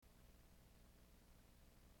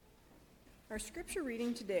Our scripture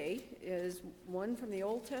reading today is one from the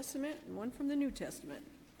Old Testament and one from the New Testament.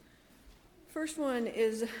 First one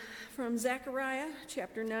is from Zechariah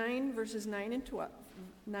chapter 9, verses 9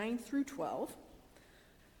 through 12.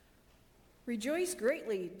 Rejoice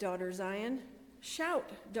greatly, daughter Zion. Shout,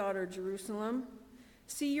 daughter Jerusalem.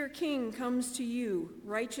 See, your king comes to you,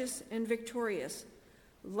 righteous and victorious,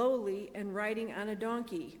 lowly and riding on a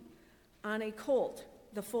donkey, on a colt,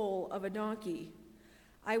 the foal of a donkey.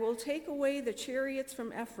 I will take away the chariots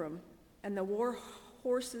from Ephraim and the war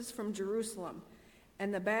horses from Jerusalem,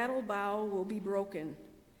 and the battle bow will be broken.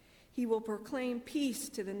 He will proclaim peace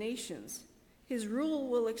to the nations. His rule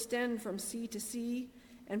will extend from sea to sea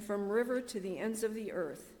and from river to the ends of the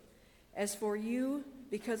earth. As for you,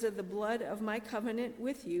 because of the blood of my covenant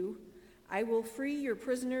with you, I will free your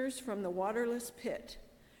prisoners from the waterless pit.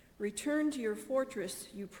 Return to your fortress,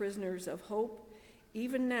 you prisoners of hope.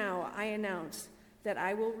 Even now I announce that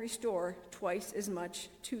I will restore twice as much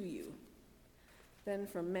to you. Then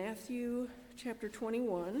from Matthew chapter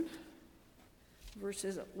 21,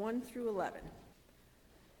 verses 1 through 11.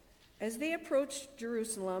 As they approached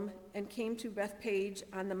Jerusalem and came to Bethphage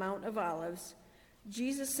on the Mount of Olives,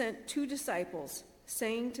 Jesus sent 2 disciples,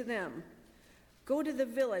 saying to them, "Go to the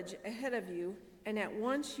village ahead of you, and at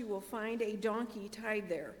once you will find a donkey tied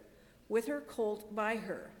there, with her colt by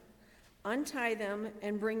her. Untie them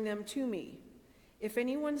and bring them to me. If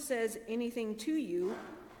anyone says anything to you,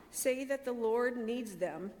 say that the Lord needs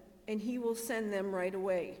them, and he will send them right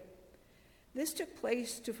away." This took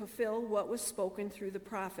place to fulfill what was spoken through the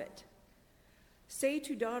prophet. Say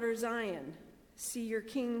to daughter Zion, see, your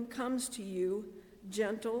king comes to you,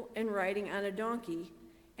 gentle and riding on a donkey,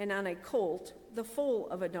 and on a colt, the foal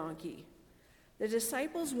of a donkey. The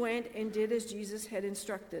disciples went and did as Jesus had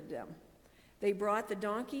instructed them. They brought the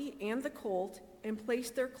donkey and the colt and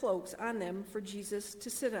placed their cloaks on them for Jesus to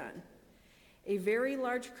sit on. A very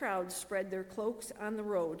large crowd spread their cloaks on the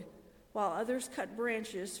road, while others cut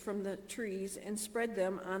branches from the trees and spread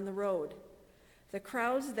them on the road. The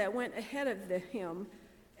crowds that went ahead of him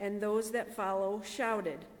and those that follow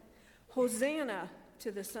shouted, "Hosanna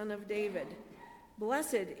to the Son of David!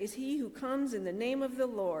 Blessed is he who comes in the name of the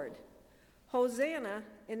Lord! Hosanna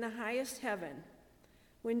in the highest heaven!"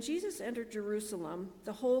 When Jesus entered Jerusalem,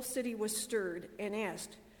 the whole city was stirred and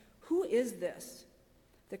asked, "Who is this?"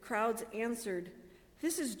 The crowds answered,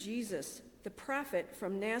 "This is Jesus, the prophet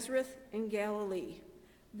from Nazareth in Galilee."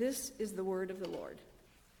 This is the word of the Lord.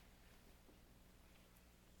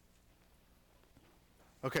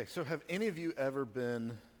 Okay, so have any of you ever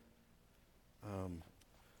been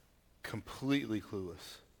completely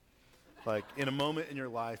clueless? Like in a moment in your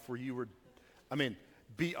life where you were,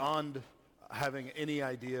 beyond having any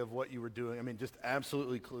idea of what you were doing, just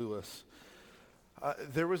absolutely clueless.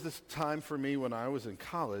 There was this time for me when I was in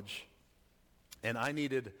college, and I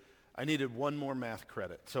needed one more math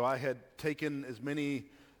credit. So I had taken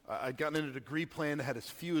I'd gotten in a degree plan that had as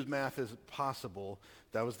few as math as possible.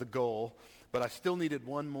 That was the goal. But I still needed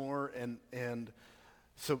one more, and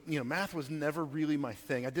so, math was never really my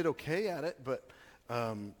thing. I did okay at it, but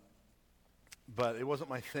it wasn't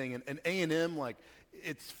my thing. And A&M,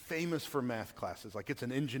 it's famous for math classes. It's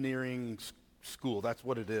an engineering school. That's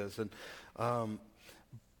what it is. And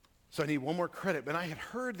so I need one more credit. But I had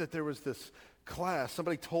heard that there was this class.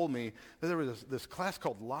 Somebody told me that there was this class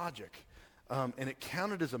called Logic, and it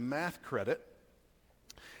counted as a math credit,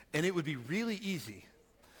 and it would be really easy.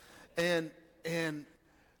 And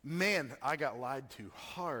man, I got lied to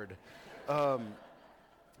hard. And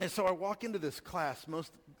so I walk into this class.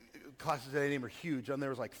 Most classes at A&M are huge, and there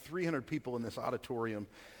was 300 people in this auditorium.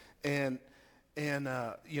 And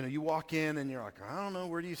you walk in, and you're like, I don't know,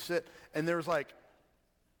 where do you sit? And there was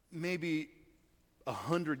maybe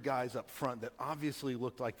 100 guys up front that obviously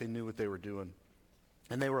looked like they knew what they were doing.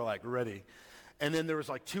 And they were ready. And then there was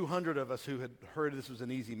 200 of us who had heard this was an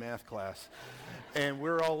easy math class. And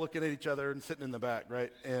we're all looking at each other and sitting in the back,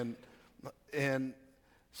 right? And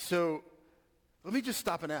so let me just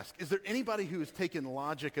stop and ask, is there anybody who has taken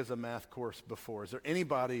logic as a math course before? Is there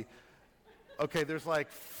anybody? Okay, there's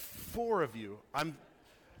 4 of you.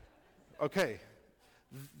 Okay.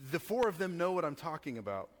 The 4 of them know what I'm talking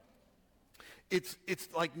about. It's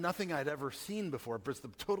like nothing I'd ever seen before, but it's a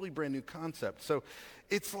totally brand new concept. So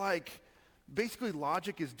it's basically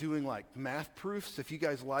logic is doing math proofs. If you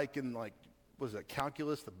guys in was it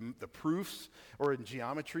calculus, the proofs, or in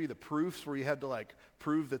geometry, the proofs where you had to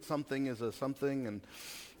prove that something is a something and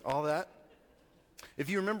all that. If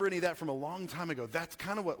you remember any of that from a long time ago, that's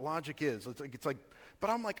kind of what logic is. But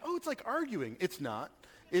I'm it's like arguing. It's not.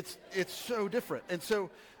 It's so different. And so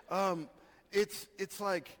it's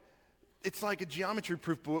it's like a geometry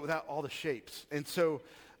proof, but without all the shapes. And so,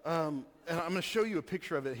 and I'm going to show you a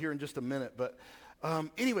picture of it here in just a minute. But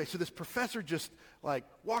anyway, so this professor just like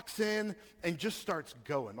walks in and just starts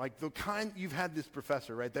going. Like the kind, you've had this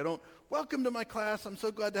professor, right? They don't, welcome to my class, I'm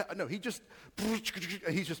so glad to, no, he's just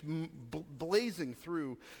blazing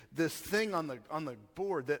through this thing on the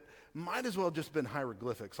board that might as well have just been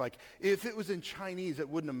hieroglyphics. Like if it was in Chinese, it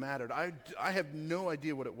wouldn't have mattered. I have no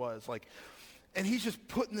idea what it was. Like, and he's just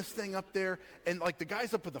putting this thing up there, and like the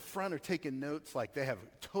guys up at the front are taking notes, like they're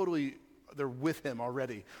with him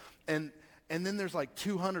already. And then there's like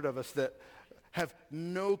 200 of us that have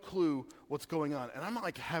no clue what's going on. And I'm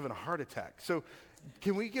like having a heart attack. So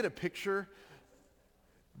can we get a picture?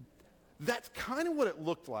 That's kind of what it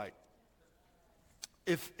looked like.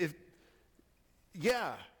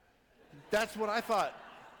 Yeah, that's what I thought.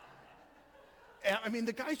 And, I mean,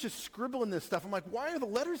 the guy's just scribbling this stuff. I'm like, why are the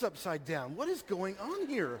letters upside down? What is going on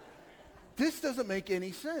here? This doesn't make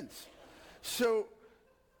any sense. So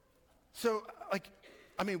like,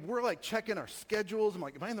 I mean, we're like checking our schedules. I'm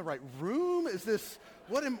like, am I in the right room? Is this,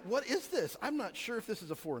 what is this? I'm not sure if this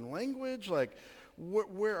is a foreign language. Like,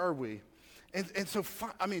 where are we? And so,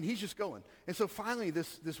 I mean, he's just going. And so finally,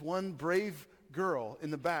 this one brave girl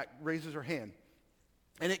in the back raises her hand.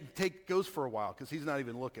 And it goes for a while because he's not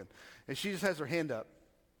even looking. And she just has her hand up.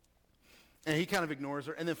 And he kind of ignores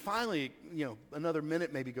her. And then finally, another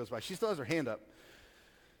minute maybe goes by. She still has her hand up.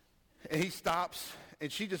 And he stops,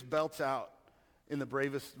 and she just belts out in the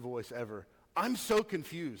bravest voice ever, I'm so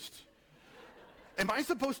confused. Am I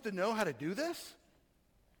supposed to know how to do this?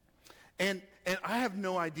 And I have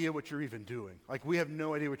no idea what you're even doing. Like, we have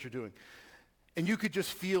no idea what you're doing. And you could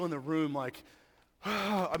just feel in the room like,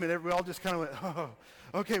 I mean, we all just kind of went,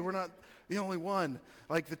 okay, we're not the only one.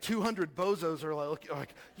 Like the 200 bozos are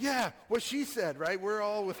like, yeah, what she said, right? We're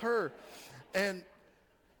all with her. And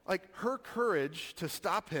like her courage to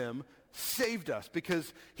stop him saved us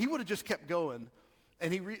because he would have just kept going.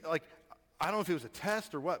 And I don't know if it was a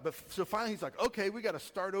test or what, but so finally he's like, okay, we got to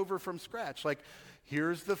start over from scratch. Like,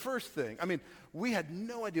 here's the first thing. I mean, we had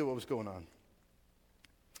no idea what was going on.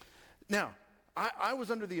 Now, I was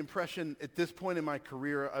under the impression at this point in my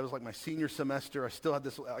career, I was like my senior semester, I still had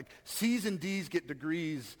this, like C's and D's get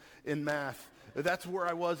degrees in math. That's where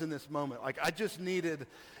I was in this moment. Like I just needed,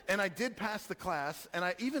 and I did pass the class, and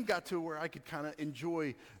I even got to where I could kind of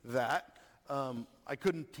enjoy that. I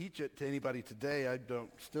couldn't teach it to anybody today. I don't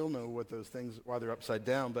still know what those things, why they're upside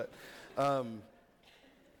down, but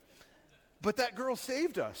that girl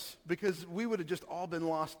saved us because we would have just all been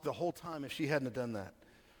lost the whole time if she hadn't have done that.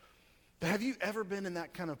 But have you ever been in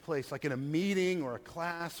that kind of place, like in a meeting or a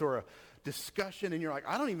class or a discussion, and you're like,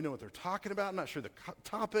 I don't even know what they're talking about. I'm not sure the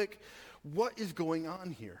topic. What is going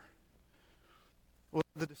on here? Well,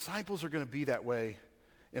 the disciples are going to be that way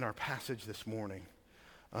in our passage this morning.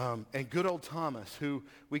 And good old Thomas, who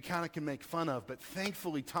we kind of can make fun of, but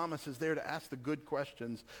thankfully Thomas is there to ask the good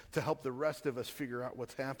questions to help the rest of us figure out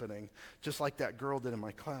what's happening, just like that girl did in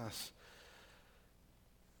my class.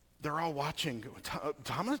 They're all watching.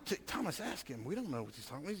 Thomas, ask him. We don't know what he's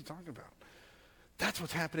talking about. That's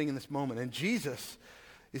what's happening in this moment. And Jesus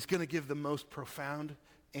is going to give the most profound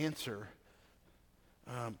answer.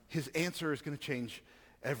 His answer is going to change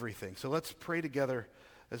everything. So let's pray together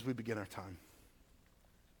as we begin our time.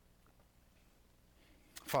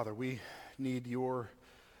 Father, we need your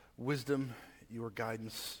wisdom, your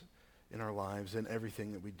guidance in our lives and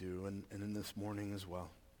everything that we do, and in this morning as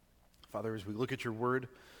well. Father, as we look at your word,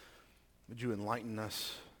 would you enlighten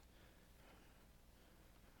us?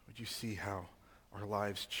 Would you see how our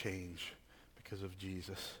lives change because of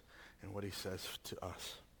Jesus and what he says to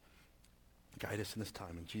us? Guide us in this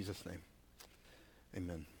time. In Jesus' name,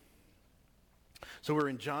 amen. So we're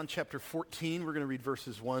in John chapter 14. We're going to read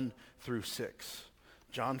verses 1 through 6.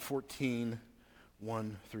 John 14,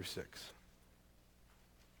 1 through 6.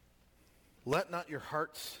 Let not your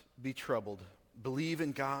hearts be troubled. Believe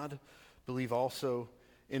in God. Believe also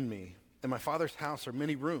in me. In my Father's house are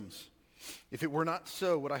many rooms. If it were not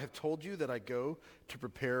so, would I have told you that I go to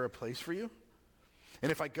prepare a place for you?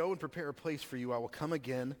 And if I go and prepare a place for you, I will come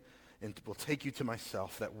again and will take you to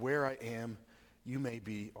myself, that where I am, you may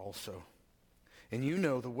be also. And you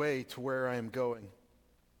know the way to where I am going.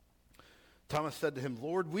 Thomas said to him,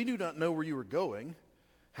 Lord, we do not know where you are going.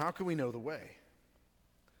 How can we know the way?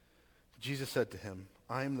 Jesus said to him,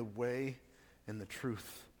 I am the way and the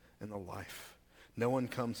truth and the life. No one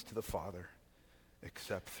comes to the Father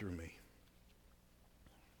except through me.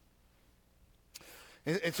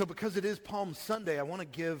 And so because it is Palm Sunday, I want to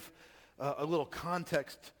give a little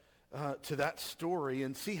context to that story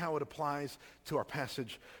and see how it applies to our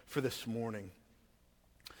passage for this morning.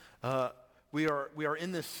 We are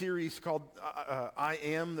in this series called I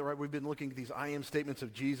Am. Right? We've been looking at these I Am statements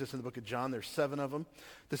of Jesus in the book of John. There's 7 of them.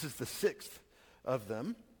 This is the 6th of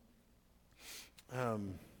them.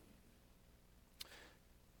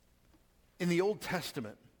 In the Old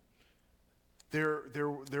Testament,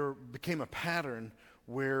 there became a pattern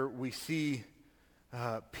where we see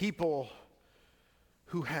people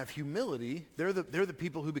who have humility. They're the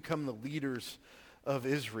people who become the leaders of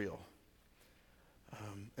Israel.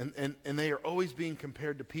 And they are always being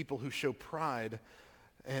compared to people who show pride,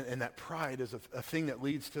 and that pride is a thing that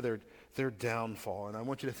leads to their downfall. And I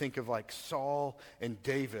want you to think of like Saul and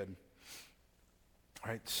David. All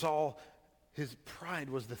right, Saul, his pride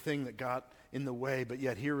was the thing that got in the way, but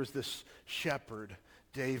yet here was this shepherd,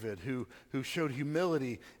 David, who showed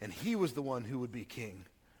humility, and he was the one who would be king.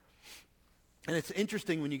 And it's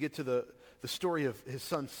interesting when you get to the story of his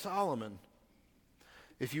son Solomon.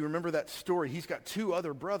 If you remember that story, he's got 2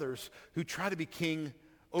 other brothers who try to be king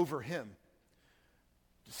over him.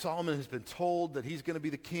 Solomon has been told that he's going to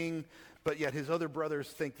be the king, but yet his other brothers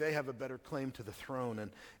think they have a better claim to the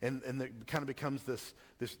throne. And it kind of becomes this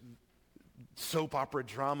soap opera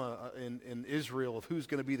drama in Israel of who's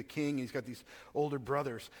going to be the king. He's got these older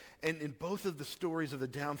brothers. And in both of the stories of the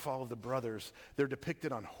downfall of the brothers, they're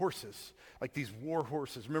depicted on horses, like these war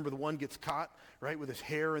horses. Remember, the one gets caught, right, with his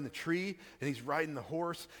hair in the tree, and he's riding the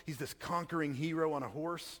horse. He's this conquering hero on a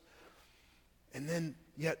horse. And then,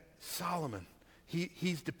 yet, Solomon,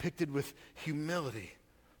 he's depicted with humility.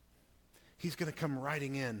 He's going to come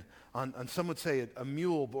riding in on some would say a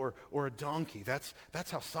mule or a donkey. That's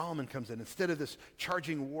how Solomon comes in. Instead of this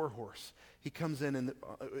charging war horse, he comes in and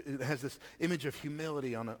it has this image of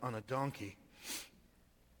humility on a donkey.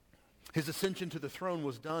 His ascension to the throne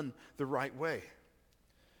was done the right way.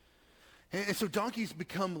 And so donkeys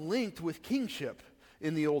become linked with kingship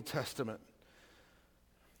in the Old Testament.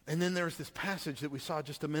 And then there's this passage that we saw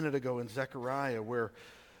just a minute ago in Zechariah where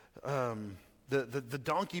the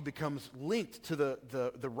donkey becomes linked to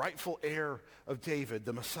the rightful heir of David,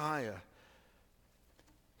 the Messiah.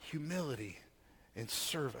 Humility and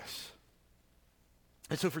service.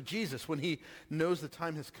 And so for Jesus, when he knows the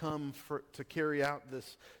time has come to carry out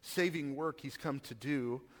this saving work he's come to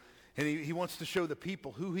do, and he wants to show the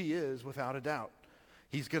people who he is without a doubt,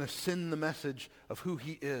 he's going to send the message of who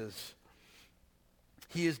he is.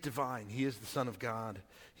 He is divine. He is the Son of God.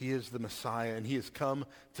 He is the Messiah, and he has come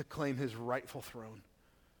to claim his rightful throne.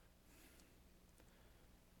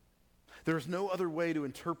 There is no other way to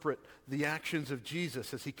interpret the actions of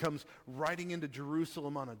Jesus as he comes riding into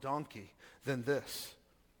Jerusalem on a donkey than this.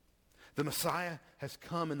 The Messiah has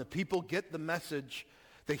come, and the people get the message.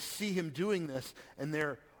 They see him doing this, and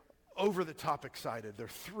they're over the top excited. They're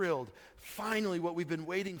thrilled. Finally, what we've been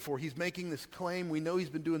waiting for. He's making this claim. We know he's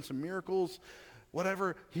been doing some miracles.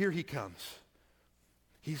 Whatever, here he comes.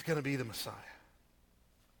 He's going to be the Messiah.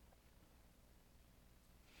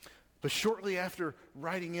 But shortly after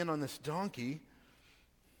riding in on this donkey,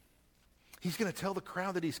 he's going to tell the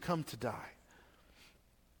crowd that he's come to die.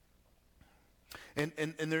 And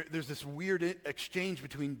there's this weird exchange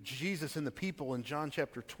between Jesus and the people in John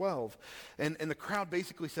chapter 12. And the crowd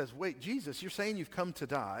basically says, wait, Jesus, you're saying you've come to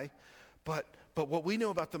die, but what we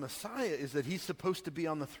know about the Messiah is that he's supposed to be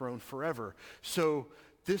on the throne forever. So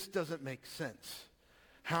this doesn't make sense.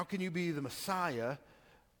 How can you be the Messiah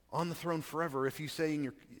on the throne forever if you're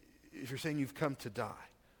saying you've come to die?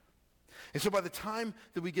 And so by the time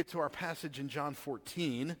that we get to our passage in John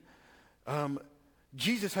 14,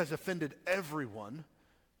 Jesus has offended everyone,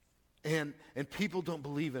 and people don't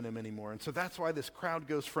believe in him anymore. And so that's why this crowd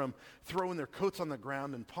goes from throwing their coats on the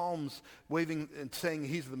ground and palms waving and saying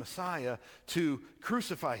he's the Messiah to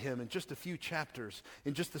crucify him in just a few chapters,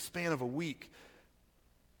 in just the span of a week,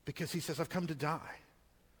 because he says, I've come to die.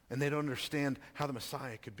 And they don't understand how the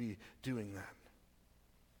Messiah could be doing that.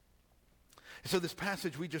 So this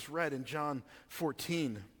passage we just read in John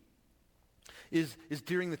 14 is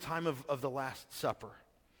during the time of the Last Supper.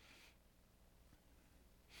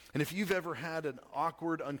 And if you've ever had an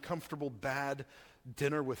awkward, uncomfortable, bad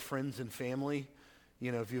dinner with friends and family,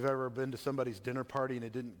 if you've ever been to somebody's dinner party and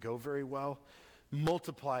it didn't go very well,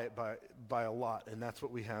 multiply it by a lot. And that's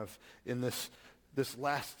what we have in this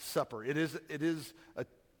Last Supper. It is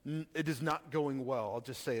not going well. I'll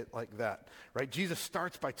just say it like that, right? Jesus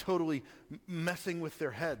starts by totally messing with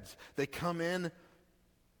their heads. They come in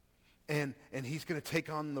and he's going to take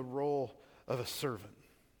on the role of a servant.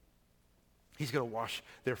 He's going to wash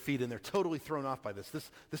their feet, and they're totally thrown off by this.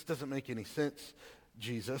 This doesn't make any sense,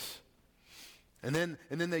 Jesus. And then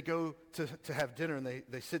they go to have dinner, and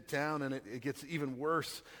they sit down, and it gets even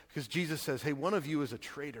worse because Jesus says, hey, one of you is a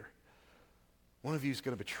traitor. one of you is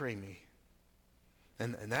going to betray me.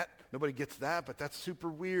 And that, nobody gets that, but that's super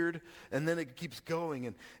weird. And then it keeps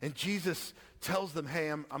going. And Jesus tells them, hey,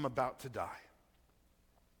 I'm about to die.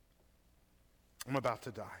 I'm about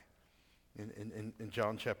to die. In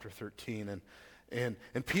John chapter 13.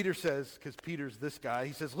 And Peter says, because Peter's this guy,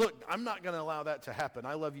 he says, look, I'm not going to allow that to happen.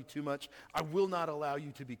 I love you too much. I will not allow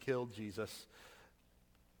you to be killed, Jesus.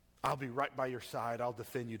 I'll be right by your side. I'll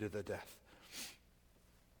defend you to the death.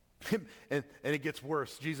 And it gets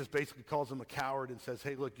worse. Jesus basically calls him a coward and says,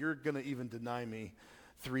 hey, look, you're going to even deny me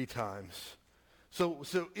 3 times. So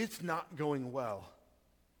it's not going well.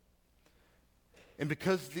 And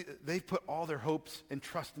because they've put all their hopes and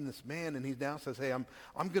trust in this man, and he now says, hey, I'm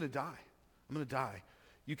going to die. I'm going to die.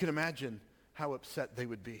 You can imagine how upset they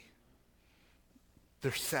would be.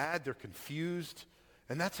 They're sad. They're confused.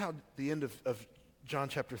 And that's how the end of John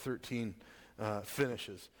chapter 13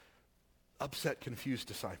 finishes. Upset, confused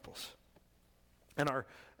disciples. And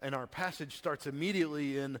our passage starts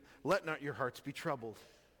immediately in, let not your hearts be troubled.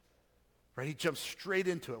 Right? He jumps straight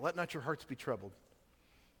into it. Let not your hearts be troubled.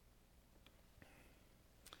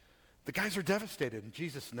 The guys are devastated, and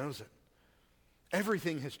Jesus knows it.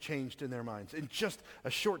 Everything has changed in their minds. In just a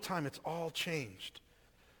short time, it's all changed.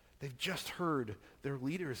 They've just heard their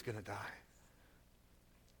leader is going to die.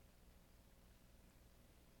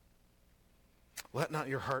 Let not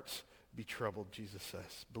your hearts be troubled, Jesus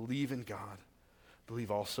says. Believe in God. Believe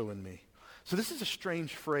also in me. So this is a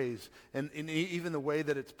strange phrase, and even the way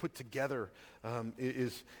that it's put together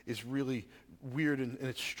is really weird in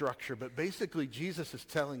its structure. But basically, Jesus is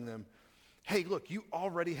telling them, hey, look, you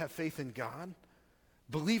already have faith in God.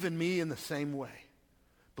 Believe in me in the same way.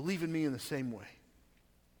 Believe in me in the same way.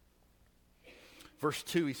 Verse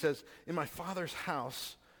 2, he says, in my Father's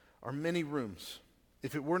house are many rooms.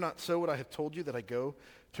 If it were not so, would I have told you that I go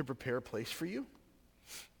to prepare a place for you?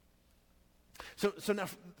 So now,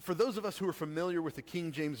 for those of us who are familiar with the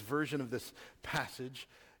King James version of this passage,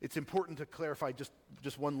 it's important to clarify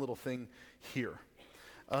just one little thing here.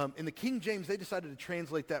 In the King James, they decided to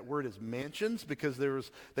translate that word as mansions because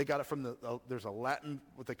they got it from there's a Latin,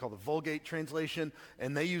 what they call the Vulgate translation,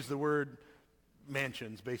 and they use the word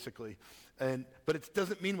mansions, basically. But it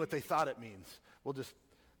doesn't mean what they thought it means.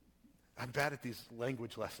 I'm bad at these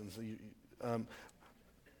language lessons.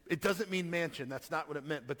 It doesn't mean mansion. That's not what it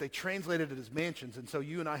meant. But they translated it as mansions. And so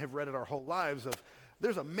you and I have read it our whole lives of,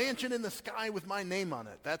 there's a mansion in the sky with my name on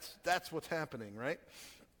it. That's what's happening, right?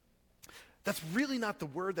 That's really not the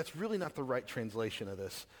word. That's really not the right translation of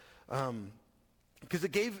this. Because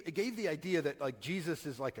it gave the idea that like Jesus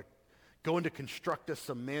is like going to construct us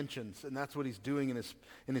some mansions. And that's what he's doing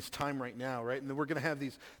in his time right now, right? And then we're going to have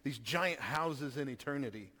these giant houses in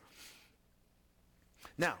eternity.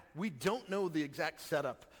 Now, we don't know the exact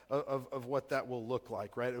setup of what that will look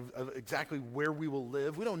like, right? Of exactly where we will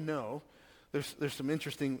live. We don't know. There's some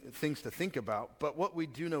interesting things to think about. But what we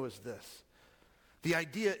do know is this. The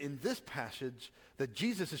idea in this passage that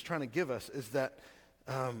Jesus is trying to give us is that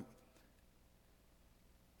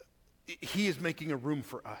he is making a room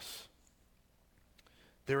for us.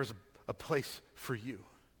 There is a place for you.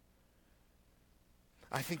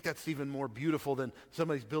 I think that's even more beautiful than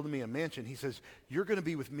somebody's building me a mansion. He says, you're going to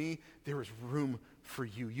be with me. There is room for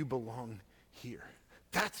you. You belong here.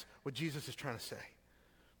 That's what Jesus is trying to say.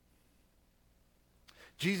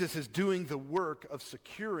 Jesus is doing the work of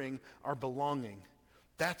securing our belonging.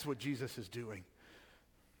 That's what Jesus is doing.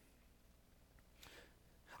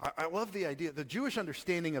 I love the idea. The Jewish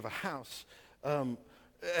understanding of a house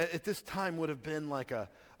at this time would have been like a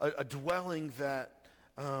dwelling that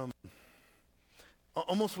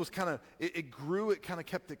almost was kind of, it grew, it kind of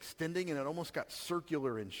kept extending, and it almost got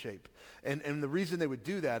circular in shape. And the reason they would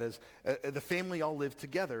do that is the family all lived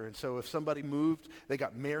together. And so if somebody moved, they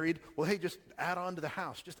got married, well, hey, just add on to the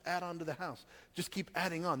house. Just add on to the house. Just keep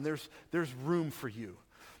adding on. There's room for you.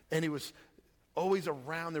 And it was always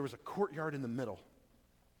around. There was a courtyard in the middle.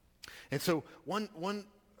 And so one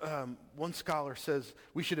scholar says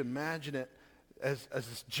we should imagine it as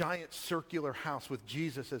this giant circular house with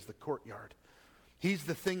Jesus as the courtyard. He's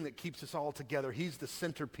the thing that keeps us all together. He's the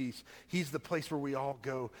centerpiece. He's the place where we all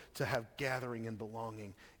go to have gathering and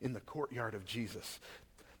belonging in the courtyard of Jesus.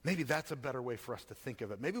 Maybe that's a better way for us to think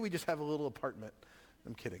of it. Maybe we just have a little apartment.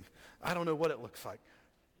 I'm kidding. I don't know what it looks like.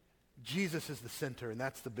 Jesus is the center, and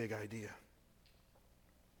that's the big idea.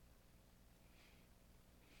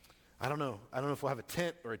 I don't know if we'll have a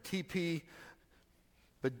tent or a teepee,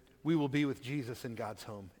 but we will be with Jesus in God's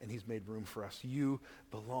home, and he's made room for us. You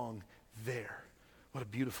belong there. What a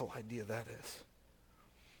beautiful idea that is.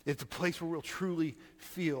 It's a place where we'll truly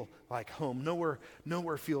feel like home.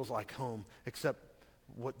 Nowhere feels like home except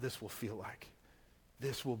what this will feel like.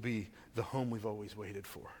 this will be the home we've always waited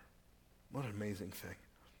for. What an amazing thing.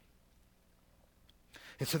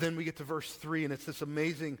 And so then we get to verse 3, and it's this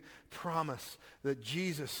amazing promise that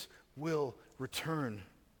Jesus will return.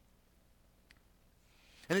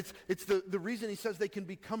 And it's the reason he says they can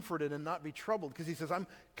be comforted and not be troubled, because he says, I'm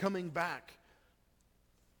coming back.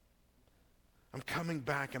 I'm coming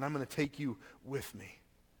back, and I'm going to take you with me.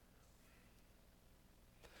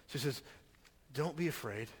 So he says, don't be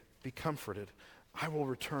afraid. Be comforted. I will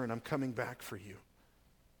return. I'm coming back for you.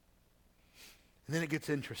 And then it gets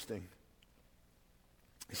interesting.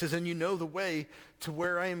 He says, and you know the way to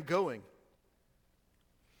where I am going.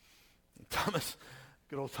 And Thomas,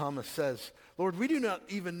 good old Thomas says, Lord, we do not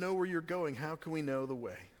even know where you're going. How can we know the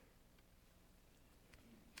way?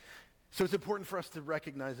 So it's important for us to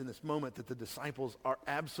recognize in this moment that the disciples are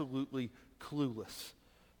absolutely clueless.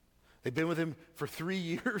 They've been with him for 3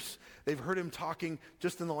 years. They've heard him talking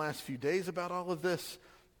just in the last few days about all of this,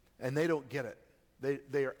 and they don't get it.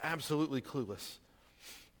 They are absolutely clueless.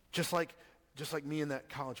 Just like me in that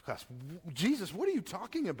college class. Jesus, what are you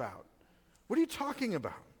talking about? What are you talking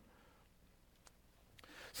about?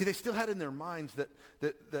 See, they still had in their minds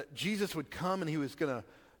that Jesus would come and he was going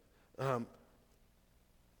to,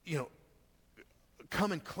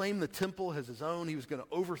 come and claim the temple as his own. He was going to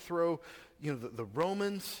overthrow, the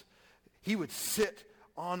Romans. He would sit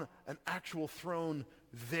on an actual throne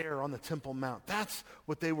there on the Temple Mount. That's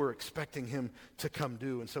what they were expecting him to come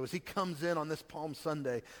do. And so as he comes in on this Palm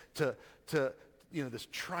Sunday to this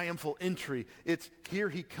triumphal entry, it's here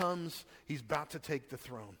he comes. He's about to take the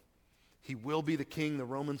throne. He will be the king. The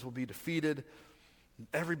Romans will be defeated.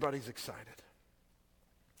 Everybody's excited.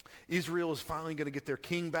 Israel is finally going to get their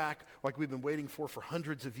king back like we've been waiting for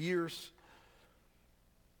hundreds of years.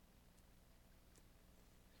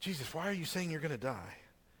 Jesus, why are you saying you're going to die?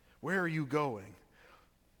 Where are you going?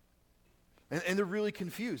 And they're really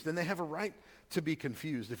confused, and they have a right to be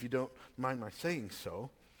confused, if you don't mind my saying so.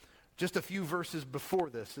 Just a few verses before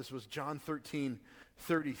this was John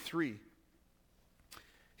 13:33.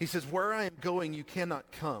 He says, where I am going, you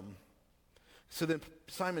cannot come. So then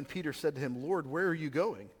Simon Peter said to him, Lord, where are you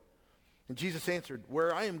going? And Jesus answered,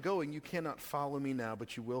 where I am going, you cannot follow me now,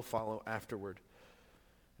 but you will follow afterward.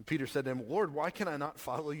 And Peter said to him, Lord, why can I not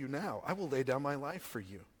follow you now? I will lay down my life for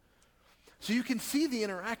you. So you can see the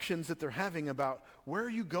interactions that they're having about, where are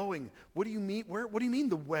you going? What do you mean? What do you mean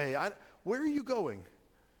the way? Where are you going?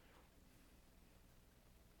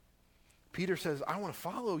 Peter says, I want to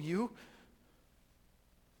follow you.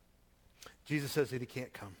 Jesus says that he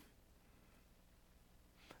can't come.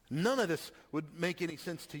 None of this would make any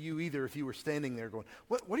sense to you either if you were standing there going,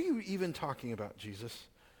 what are you even talking about, Jesus?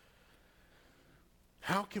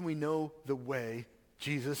 How can we know the way,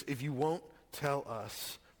 Jesus, if you won't tell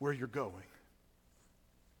us where you're going?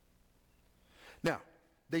 Now,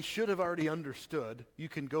 they should have already understood. You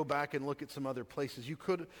can go back and look at some other places. You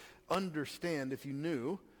could understand if you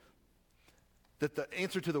knew that the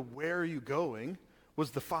answer to the where are you going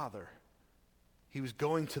was the Father. He was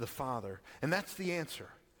going to the Father. And that's the answer.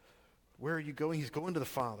 Where are you going? He's going to the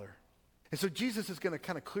Father. And so Jesus is going to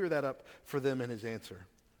kind of clear that up for them in his answer.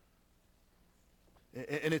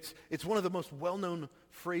 And it's one of the most well-known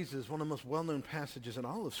phrases, one of the most well-known passages in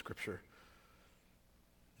all of Scripture.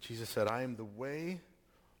 Jesus said, I am the way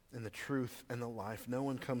and the truth and the life. No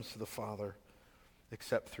one comes to the Father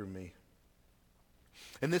except through me.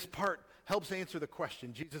 And this part helps answer the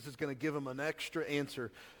question. Jesus is going to give them an extra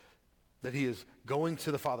answer that he is going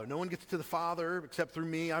to the Father. No one gets to the Father except through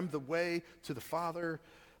me. I'm the way to the Father.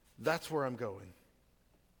 That's where I'm going.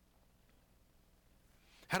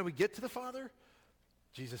 How do we get to the Father?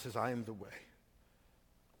 Jesus says, I am the way.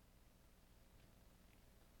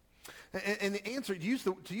 And the answer, to use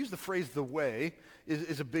the phrase the way,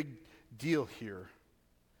 is a big deal here.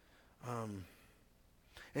 And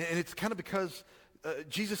it's kind of because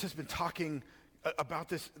Jesus has been talking about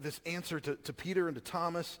this answer to Peter and to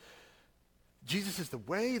Thomas. Jesus is the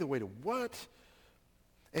way to what?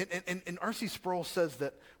 And R.C. Sproul says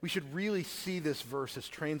that we should really see this verse as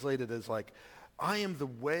translated as like, I am the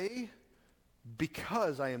way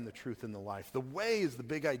because I am the truth and the life. The way is the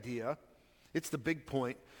big idea. It's the big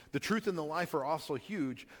point. The truth and the life are also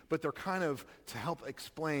huge, but they're kind of to help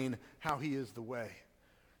explain how he is the way.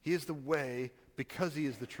 He is the way because he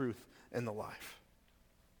is the truth and the life.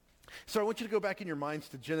 So I want you to go back in your minds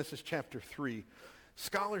to Genesis chapter 3.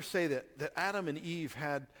 Scholars say that Adam and Eve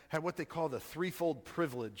had what they call the threefold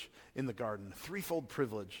privilege in the garden, threefold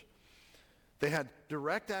privilege. They had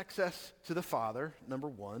direct access to the Father, number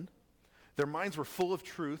one. Their minds were full of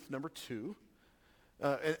truth, number two.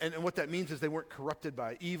 And what that means is they weren't corrupted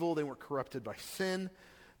by evil. They weren't corrupted by sin.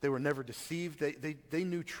 They were never deceived. They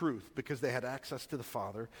knew truth because they had access to the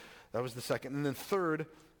Father. That was the second. And then third,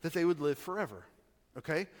 that they would live forever.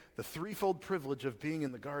 Okay? The threefold privilege of being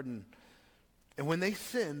in the garden. And when they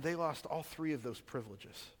sinned, they lost all three of those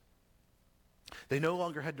privileges. They no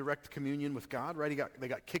longer had direct communion with God, right? They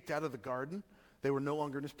got kicked out of the garden. They were no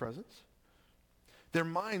longer in his presence. Their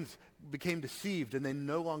minds became deceived, and they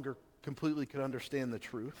no longer completely could understand the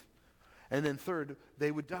truth. And then third, they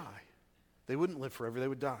would die. They wouldn't live forever. They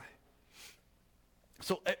would die.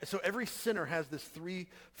 So every sinner has this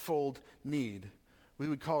threefold need. We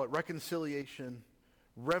would call it reconciliation,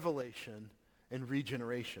 revelation, and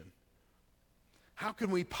regeneration. How can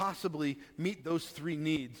we possibly meet those three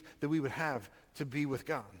needs that we would have to be with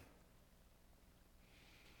God?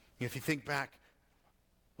 If you think back,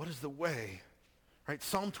 what is the way? Right?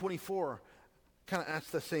 Psalm 24 kind of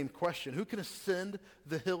asks the same question. Who can ascend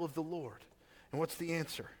the hill of the Lord? And what's the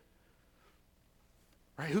answer?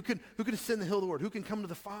 Right? Who can ascend the hill of the Lord? Who can come to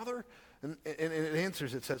the Father? And it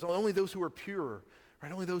answers, it says, only those who are pure,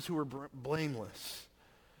 right? Only those who are blameless.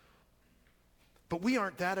 But we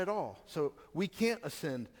aren't that at all. So we can't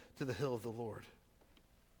ascend to the hill of the Lord.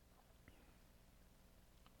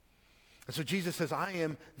 And so Jesus says, I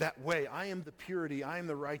am that way. I am the purity. I am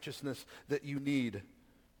the righteousness that you need.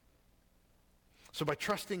 So by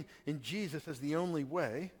trusting in Jesus as the only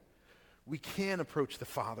way, we can approach the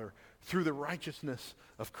Father through the righteousness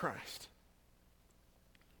of Christ.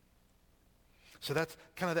 So that's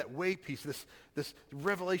kind of that way piece, this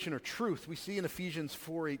revelation or truth. We see in Ephesians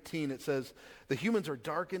 4:18, it says, the humans are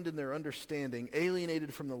darkened in their understanding,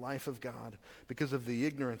 alienated from the life of God because of the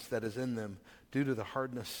ignorance that is in them due to the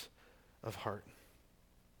hardness of heart.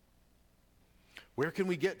 Where can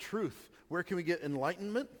we get truth? Where can we get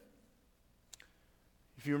enlightenment?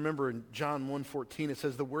 If you remember in John 1:14, it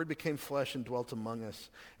says, the Word became flesh and dwelt among us.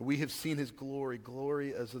 And we have seen his glory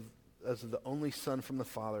as of the only Son from the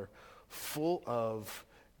Father, full of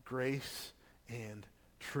grace and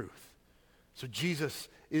truth. So Jesus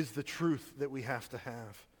is the truth that we have to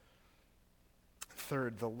have.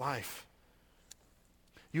 Third, the life.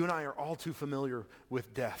 You and I are all too familiar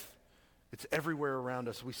with death. It's everywhere around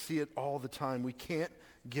us. We see it all the time. We can't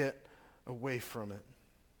get away from it.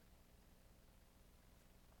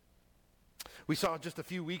 We saw just a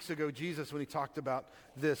few weeks ago Jesus when he talked about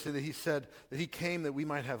this, and that he said that he came that we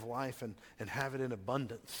might have life and have it in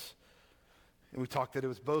abundance. And we talked that it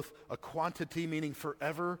was both a quantity, meaning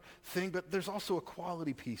forever thing, but there's also a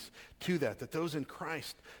quality piece to that those in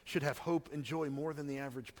Christ should have hope and joy more than the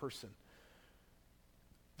average person.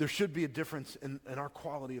 There should be a difference in our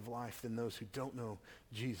quality of life than those who don't know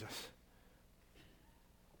Jesus.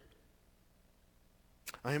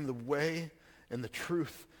 I am the way and the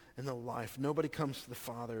truth and the life. Nobody comes to the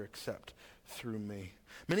Father except through me.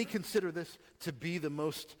 Many consider this to be the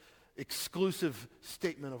most exclusive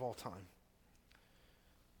statement of all time.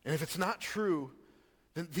 And if it's not true,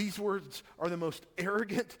 then these words are the most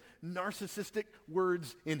arrogant, narcissistic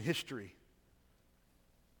words in history.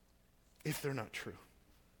 If they're not true.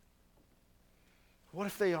 What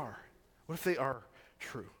if they are? What if they are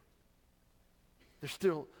true? They're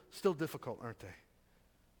still difficult, aren't they?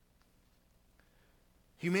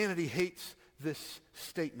 Humanity hates this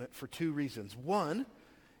statement for two reasons. One,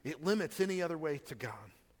 it limits any other way to God.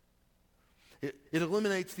 It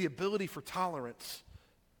eliminates the ability for tolerance.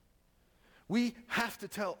 We have to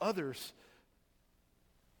tell others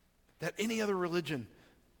that any other religion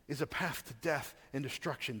is a path to death and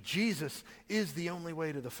destruction. Jesus is the only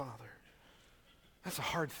way to the Father. That's a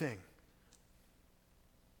hard thing.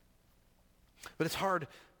 But it's hard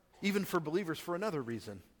even for believers for another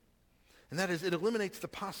reason. And that is, it eliminates the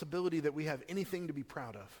possibility that we have anything to be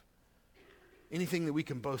proud of. Anything that we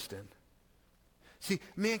can boast in. See,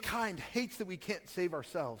 mankind hates that we can't save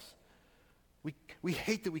ourselves. We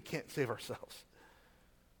hate that we can't save ourselves.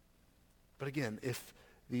 But again, if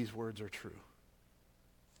these words are true,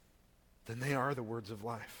 then they are the words of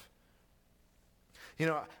life. You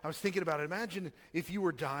know, I was thinking about it. Imagine if you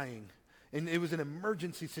were dying and it was an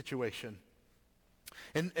emergency situation.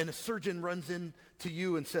 And a surgeon runs in to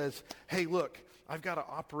you and says, hey, look, I've got to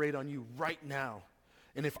operate on you right now.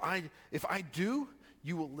 And if I do,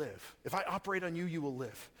 you will live. If I operate on you, you will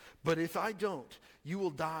live. But if I don't, you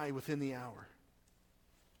will die within the hour.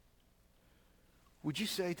 Would you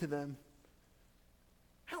say to them,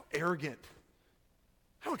 how arrogant,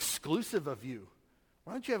 how exclusive of you?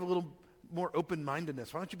 Why don't you have a little more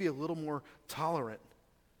open-mindedness? Why don't you be a little more tolerant?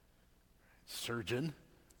 Surgeon.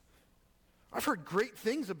 I've heard great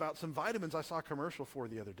things about some vitamins I saw a commercial for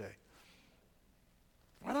the other day.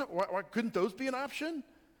 Why couldn't those be an option?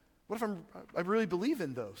 What if I really believe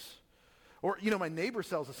in those? Or, my neighbor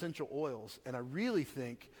sells essential oils, and I really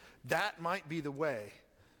think that might be the way.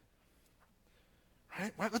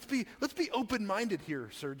 Right? Let's be open-minded here,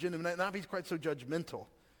 surgeon, and not be quite so judgmental.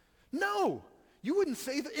 No, you wouldn't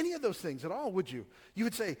say any of those things at all, would you? You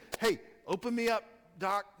would say, hey, open me up,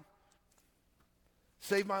 doc.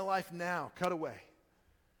 Save my life now. Cut away.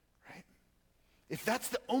 Right? If that's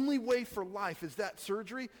the only way for life is that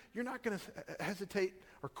surgery, you're not going to hesitate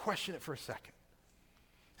or question it for a second.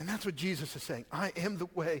 And that's what Jesus is saying. I am the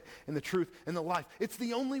way and the truth and the life. It's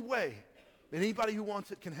the only way. Anybody who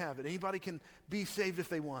wants it can have it. Anybody can be saved if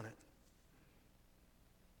they want it.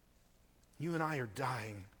 You and I are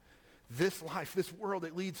dying. This life, this world,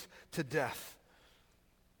 it leads to death.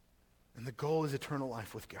 And the goal is eternal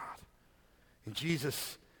life with God. And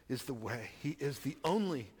Jesus is the way. He is the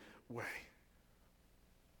only way.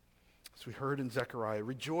 As we heard in Zechariah,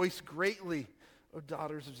 rejoice greatly, O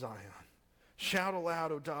daughters of Zion. Shout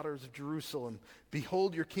aloud, O daughters of Jerusalem.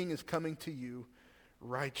 Behold, your king is coming to you.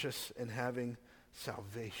 Righteous and having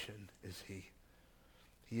salvation is he.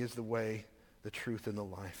 He is the way, the truth, and the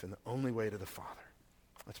life, and the only way to the Father.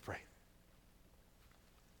 Let's pray.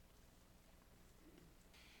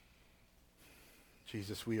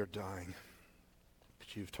 Jesus, we are dying,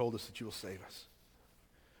 but you've told us that you will save us,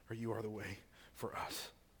 or you are the way for us.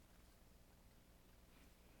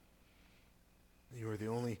 You are the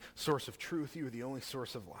only source of truth. You are the only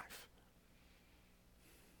source of life.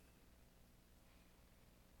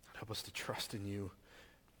 Help us to trust in you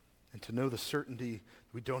and to know the certainty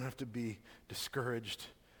that we don't have to be discouraged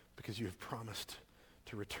because you have promised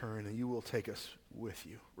to return and you will take us with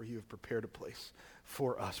you where you have prepared a place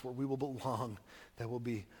for us where we will belong, that will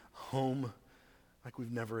be home like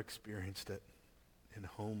we've never experienced it, and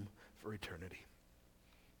home for eternity.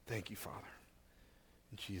 Thank you, Father.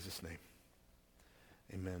 In Jesus' name,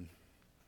 amen.